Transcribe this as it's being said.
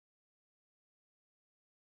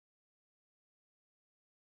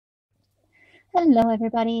Hello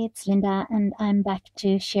everybody, it's Linda and I'm back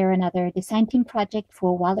to share another design team project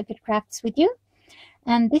for Wild Orchid Crafts with you.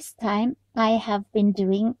 And this time I have been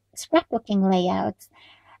doing scrapbooking layouts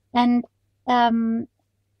and I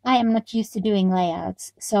am not used to doing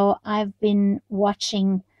layouts. So I've been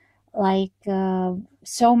watching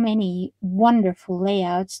so many wonderful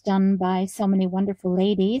layouts done by so many wonderful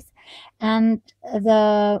ladies. And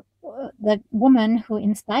the woman who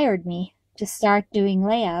inspired me to start doing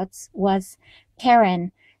layouts was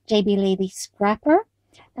Karen, JB Lady Scrapper,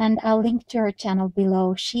 and I'll link to her channel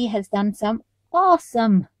below. She has done some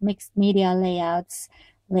awesome mixed media layouts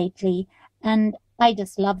lately, and I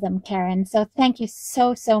just love them, Karen. So thank you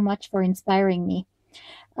so much for inspiring me.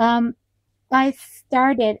 I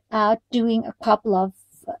started out doing a couple of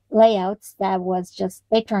layouts that was just,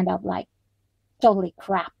 they turned out like totally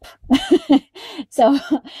crap. So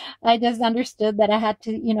I just understood that I had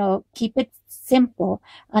to, keep it simple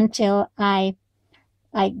until I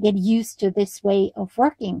get used to this way of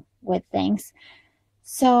working with things.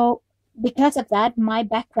 So because of that, my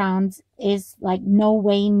background is like no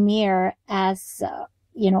way near as,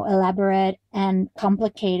 elaborate and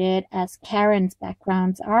complicated as Karen's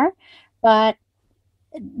backgrounds are. But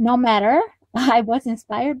no matter, I was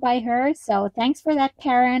inspired by her. So thanks for that,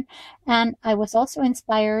 Karen. And I was also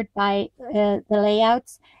inspired by the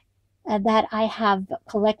layouts that I have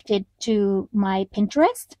collected to my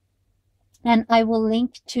Pinterest. And I will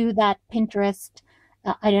link to that Pinterest.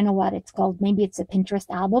 I don't know what it's called. Maybe it's a Pinterest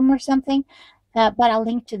album or something. But I'll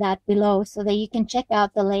link to that below so that you can check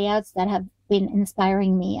out the layouts that have been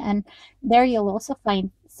inspiring me. And there you'll also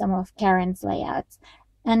find some of Karen's layouts.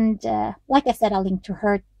 And like I said, I'll link to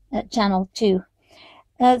her channel too.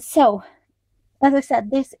 So, as I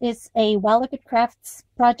said, this is a Wild Orchid Crafts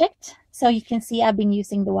project. So you can see I've been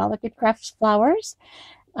using the Wild Orchid Crafts flowers.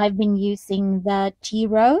 I've been using the tea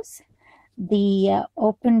rose, the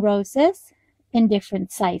open roses in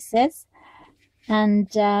different sizes.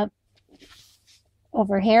 And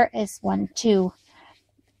over here is one too.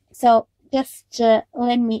 So just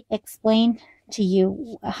let me explain to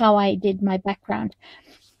you how I did my background.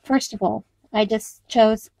 First of all, I just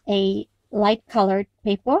chose a light colored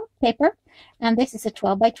paper, and this is a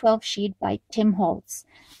 12 by 12 sheet by Tim Holtz.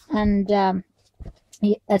 And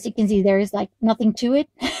as you can see, there is like nothing to it.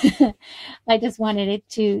 I just wanted it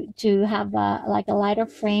to have like a lighter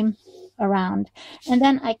frame around. And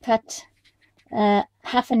then I cut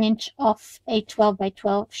half an inch off a 12 by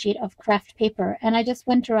 12 sheet of craft paper, and I just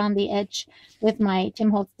went around the edge with my Tim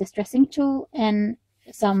Holtz distressing tool and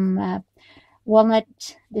some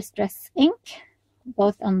walnut distress ink,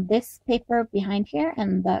 both on this paper behind here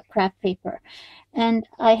and the craft paper. And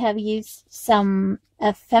I have used some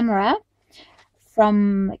ephemera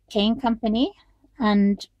from Kane Company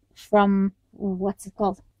and from, what's it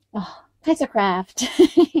called? Oh, Kaisercraft.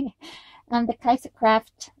 And the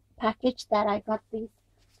Kaisercraft package that I got these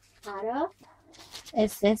out of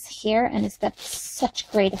is this here, and it's got such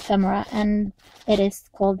great ephemera, and it is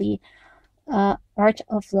called the Art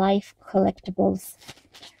of Life collectibles.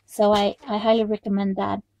 So I highly recommend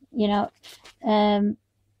that, and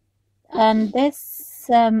this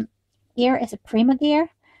gear is a Prima gear.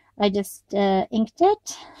 I just inked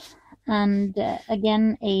it, and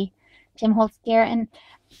again a Tim Holtz gear, and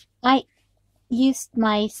I used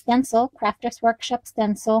my stencil, Crafters Workshop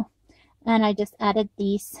stencil, and I just added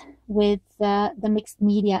these with the mixed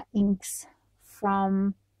media inks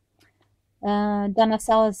from Donna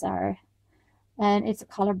Salazar, and it's a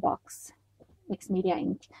color box mixed media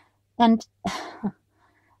ink. And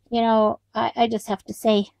I just have to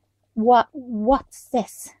say, what's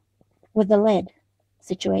this with the lid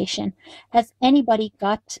situation? Has anybody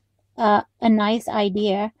got a nice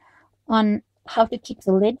idea on how to keep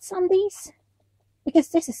the lids on these? Because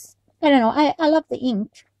this is, I don't know, I love the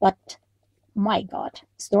ink, but my God,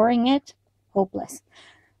 storing it, hopeless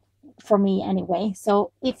for me anyway.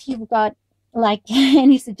 So if you've got like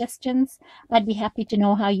any suggestions, I'd be happy to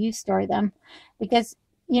know how you store them, because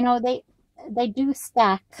they do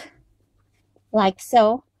stack like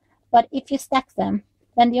so, but if you stack them,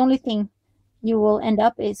 then the only thing you will end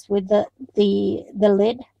up is with the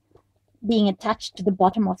lid being attached to the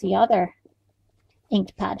bottom of the other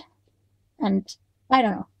ink pad. And I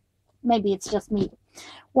don't know, maybe it's just me.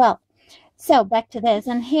 Well, so back to this,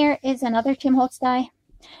 and here is another Tim Holtz die.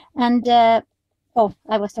 And oh,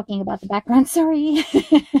 I was talking about the background, sorry.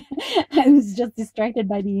 I was just distracted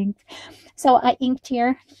by the ink. So I inked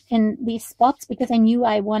here in these spots because I knew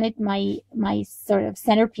I wanted my sort of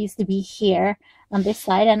centerpiece to be here on this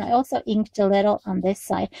side, and I also inked a little on this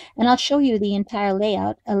side. And I'll show you the entire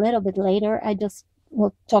layout a little bit later. I just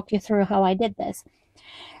will talk you through how I did this.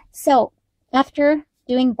 So after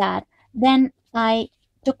doing that, then I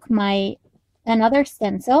took my another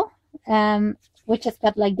stencil, which has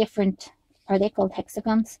got like different, are they called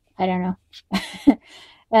hexagons? I don't know.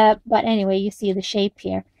 But anyway, you see the shape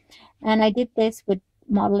here. And I did this with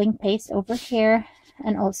modeling paste over here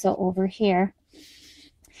and also over here.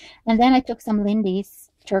 And then I took some Lindy's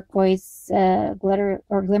turquoise glitter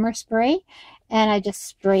or glimmer spray, and I just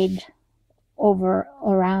sprayed over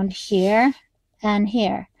around here and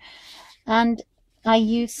here. And I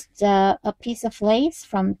used a piece of lace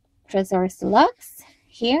from Tresors Deluxe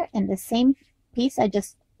here, and the same piece I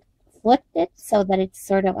just flipped it so that it's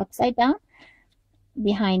sort of upside down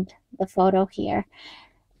behind the photo here.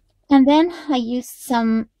 And then I used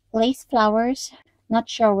some lace flowers. Not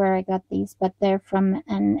sure where I got these, but they're from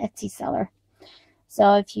an Etsy seller.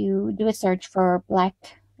 So if you do a search for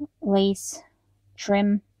black lace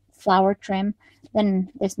trim, flower trim,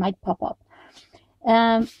 then this might pop up.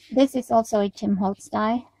 This is also a Tim Holtz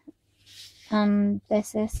die.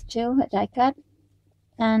 This is too a die cut.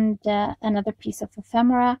 And another piece of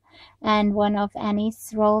ephemera, and one of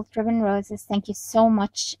Annie's rolled ribbon roses. Thank you so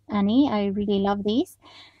much, Annie. I really love these.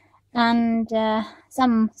 And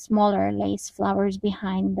some smaller lace flowers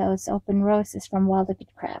behind those open roses from Wild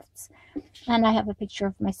Orchid Crafts. And I have a picture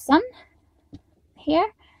of my son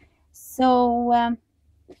here. So,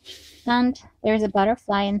 and there's a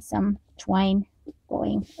butterfly and some twine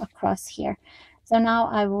going across here. So now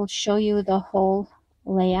I will show you the whole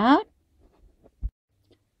layout.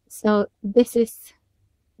 So this is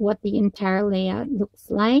what the entire layout looks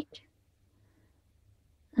like.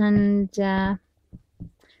 And I'm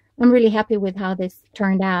really happy with how this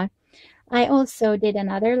turned out. I also did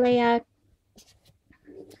another layout,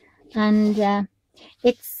 and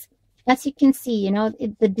it's, as you can see, you know,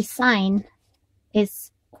 the design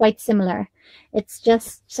is quite similar. It's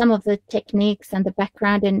just some of the techniques and the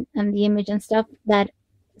background and the image and stuff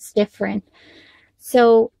that's different.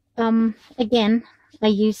 So again, I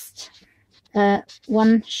used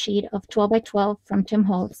one sheet of 12 by 12 from Tim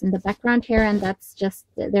Holtz in the background here, and that's just,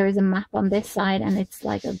 there is a map on this side, and it's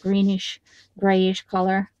like a greenish grayish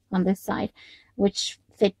color on this side, which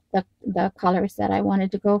fit the colors that I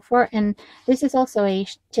wanted to go for. And this is also a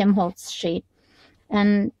Tim Holtz sheet,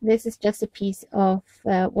 and this is just a piece of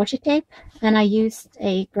washi tape, and I used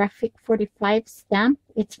a Graphic 45 stamp.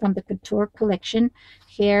 It's from the Couture collection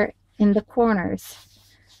here in the corners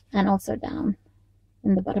and also down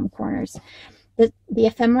in the bottom corners. The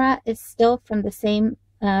ephemera is still from the same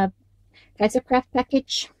Kaisercraft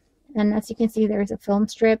package, and as you can see, there is a film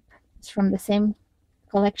strip. It's from the same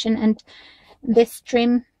collection, and this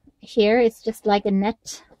trim here is just like a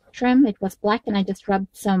net trim. It was black, and I just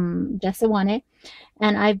rubbed some gesso on it,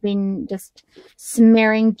 and I've been just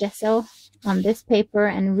smearing gesso on this paper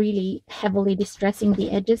and really heavily distressing the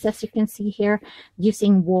edges, as you can see here,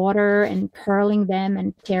 using water and curling them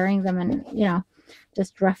and tearing them, and you know,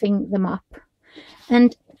 just roughing them up.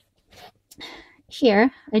 And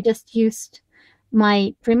here I just used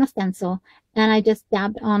my Prima stencil, and I just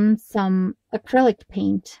dabbed on some acrylic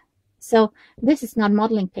paint. So this is not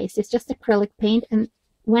modeling paste, it's just acrylic paint. And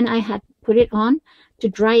when I had put it on to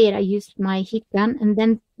dry it, I used my heat gun, and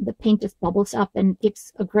then the paint just bubbles up and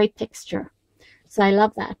gives a great texture. So I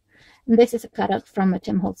love that. And this is a cutout from a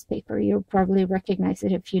Tim Holtz paper. You'll probably recognize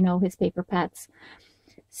it if you know his paper pads.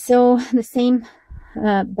 So the same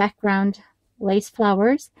background lace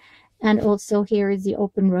flowers, and also here is the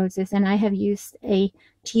open roses, and I have used a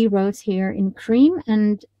tea rose here in cream,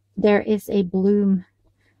 and there is a bloom,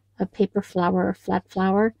 a paper flower or flat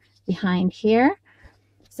flower behind here.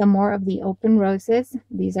 Some more of the open roses.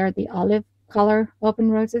 These are the olive color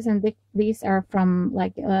open roses, and these are from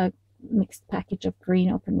like a mixed package of green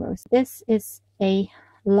open rose. This is a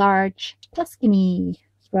large Tuscany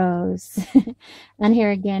rose. And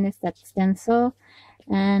here again is that stencil,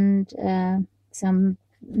 and some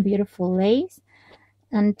beautiful lace.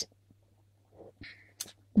 And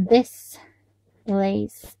this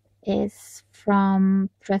lace is from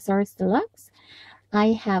Tresors Deluxe.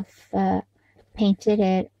 I have painted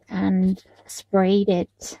it and sprayed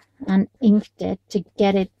it and inked it to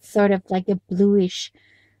get it sort of like a bluish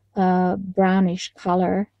brownish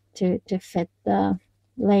color to fit the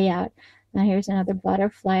layout. Now here's another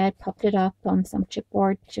butterfly. I popped it up on some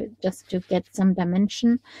chipboard just to get some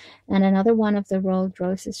dimension. And another one of the rolled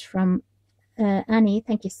roses from Annie.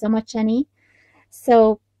 Thank you so much, Annie.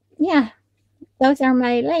 So yeah, those are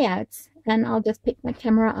my layouts. And I'll just pick my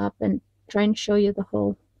camera up and try and show you the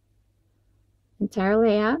whole entire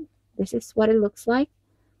layout. This is what it looks like.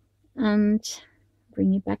 And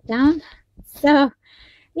bring you back down. So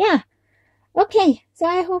yeah. Okay, so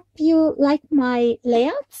I hope you like my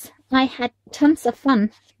layouts. I had tons of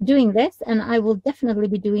fun doing this, and I will definitely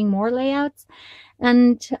be doing more layouts,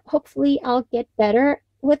 and hopefully I'll get better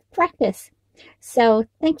with practice. So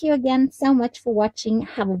thank you again so much for watching.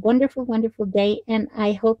 Have a wonderful, wonderful day, and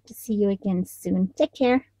I hope to see you again soon. Take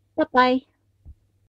care. Bye-bye.